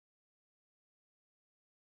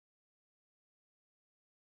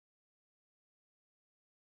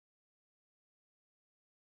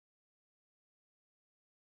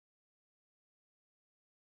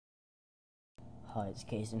Hi, it's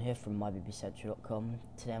Kaizen here from MyBBCentral.com.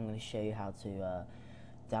 Today I'm going to show you how to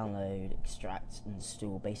download, extract and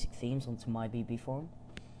install basic themes onto MyBB Forum.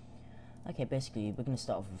 Okay, basically we're going to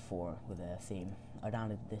start off with a theme. I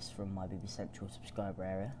downloaded this from MyBB Central subscriber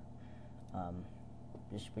area.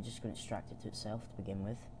 We're just going to extract it to itself to begin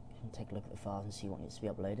with. You can take a look at the files and see what needs to be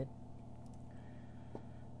uploaded.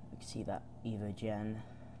 You can see that EvoGen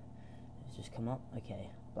has just come up. Okay,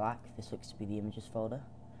 black, this looks to be the images folder.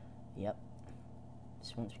 Yep.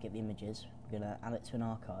 So once we get the images, we're going to add it to an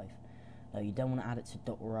archive. Now you don't want to add it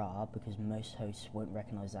to .rar because most hosts won't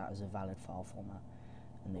recognise that as a valid file format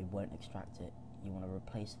and they won't extract it. You want to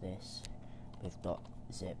replace this with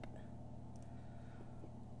 .zip.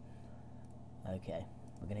 Okay,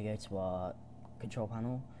 we're going to go to our control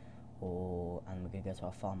panel and we're going to go to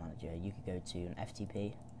our file manager. You could go to an FTP,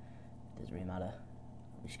 it doesn't really matter.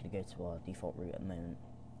 We're just going to go to our default route at the moment.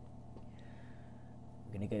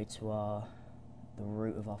 We're going to go to the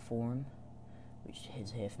root of our forum, which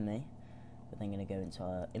is here for me. We're then going to go into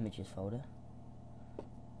our images folder.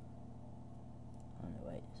 Oh no,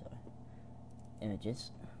 wait, sorry.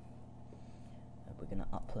 Images. We're going to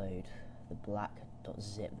upload the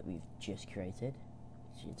black.zip that we've just created,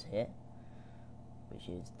 which is here, which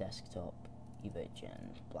is desktop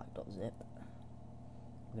EvoGen black.zip.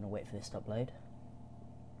 We're going to wait for this to upload.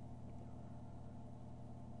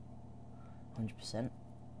 100%.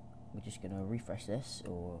 We're just going to refresh this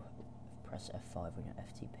or press F5 on your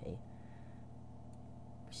FTP. We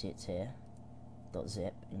see it's here,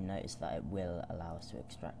 .zip, and notice that it will allow us to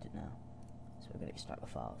extract it now. So we're going to extract the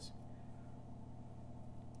files.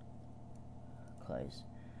 Close.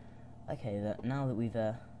 Okay, now that we've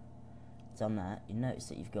done that, you notice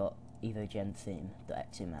that you've got EvoGen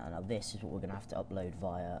theme.xml. Now this is what we're going to have to upload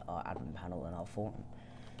via our admin panel and our forum.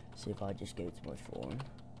 So if I just go to my forum,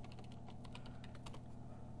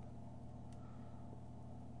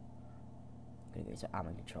 I'm going to go to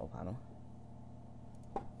admin control panel.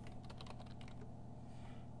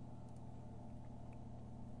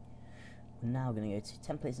 We're now going to go to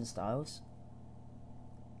templates and styles,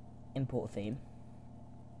 import a theme.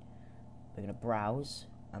 We're going to browse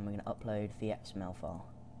and we're going to upload the XML file.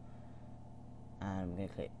 And we're going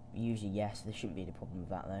to click usually yes. There shouldn't be any problem with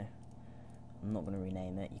that though. I'm not going to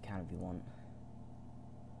rename it, you can if you want.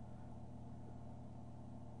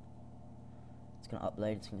 It's going to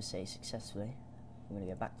upload, it's going to say successfully. We're going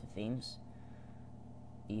to go back to themes,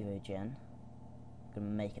 EvoGen. We're going to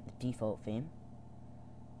make it the default theme.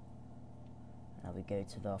 Now we go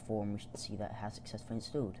to our forum, we should see that it has successfully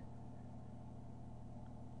installed.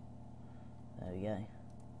 There we go.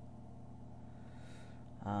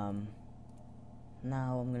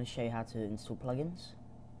 Now I'm going to show you how to install plugins.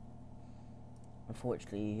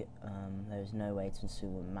 Unfortunately, there is no way to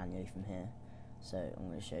install them manually from here, so I'm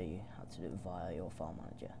going to show you how to do it via your file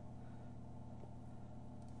manager.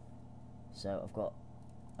 So I've got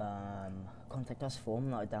contact us form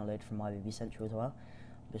that I downloaded from MyBB Central as well.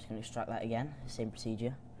 I'm just going to extract that again, same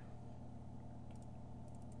procedure.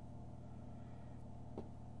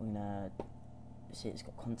 We're going to see it's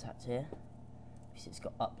got contact here. You see it's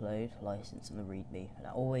got upload, license and the readme.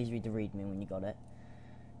 Now always read the readme when you got it.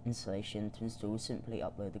 Installation. To install, simply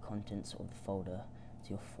upload the contents of the folder to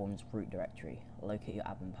your form's root directory. Locate your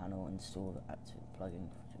admin panel and install the active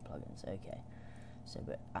plugins. Okay. So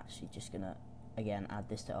we're actually just going to, again, add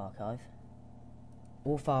this to archive.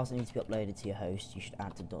 All files that need to be uploaded to your host, you should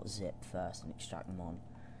add to .zip first and extract them on.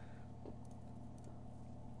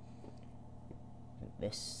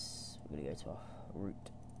 This, we're going to go to our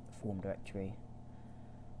root form directory.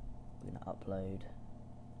 We're going to upload,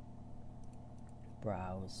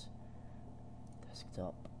 browse,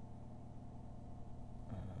 desktop,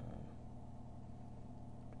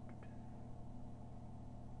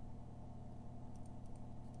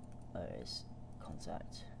 there is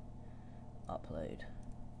contact, upload.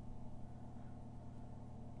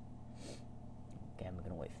 Again, we're going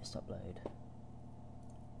to wait for this to upload.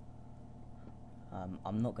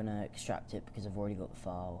 I'm not going to extract it because I've already got the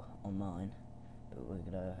file on mine, but we're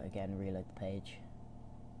going to again reload the page.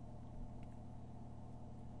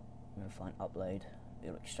 I'm going to find upload,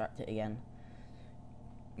 it'll extract it again.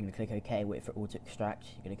 I'm going to click OK, wait for it all to extract.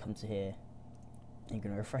 You're going to come to here, and you're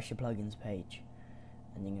going to refresh your plugins page,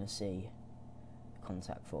 and you're going to see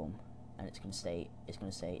contact form, and it's going to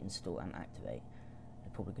say install and activate.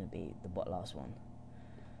 It's probably going to be the last one.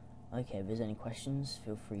 Okay, if there's any questions,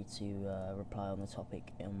 feel free to reply on the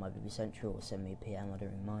topic on MyBB Central or send me a PM, I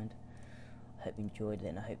don't really mind. I hope you enjoyed it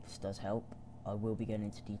and I hope this does help. I will be going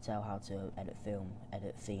into detail how to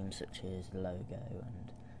edit themes such as the logo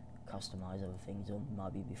and customise other things on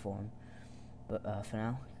MyBB Forum. But for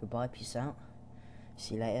now, goodbye, peace out.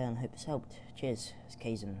 See you later and hope it's helped. Cheers. It's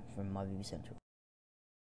Kaizen from MyBB Central.